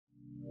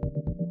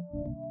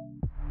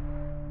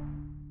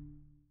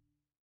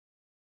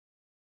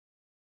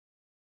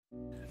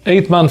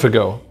8 months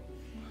ago,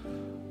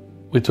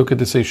 we took a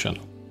decision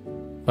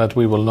that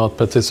we will not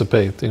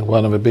participate in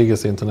one of the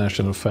biggest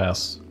international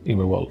fairs in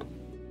the world.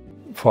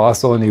 For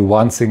us, only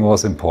one thing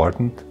was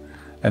important,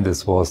 and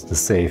this was the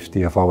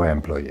safety of our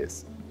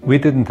employees. We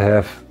didn't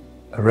have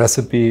a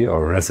recipe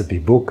or a recipe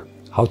book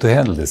how to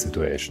handle the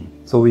situation.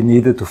 So we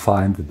needed to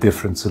find a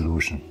different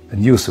solution, a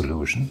new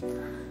solution.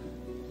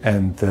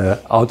 And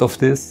out of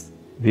this,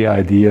 the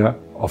idea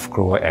of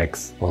GROHE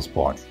X was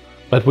born.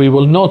 But we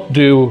will not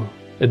do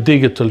a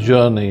digital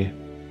journey.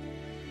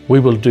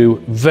 We will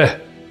do the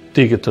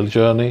digital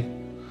journey.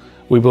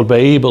 We will be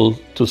able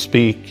to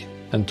speak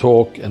and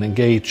talk and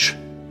engage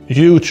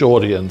huge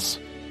audience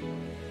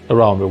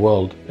around the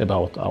world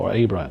about our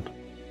A brand.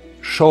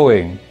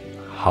 Showing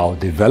how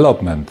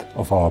development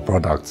of our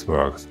products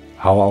works,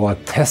 how our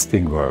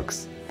testing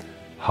works,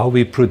 how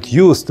we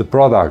produce the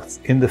products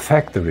in the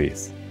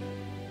factories.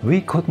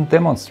 We couldn't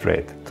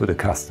demonstrate to the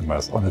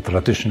customers on a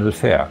traditional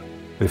fair.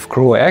 With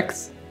GROHE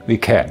X, we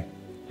can,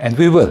 and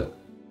we will.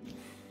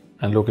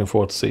 And looking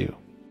forward to see you.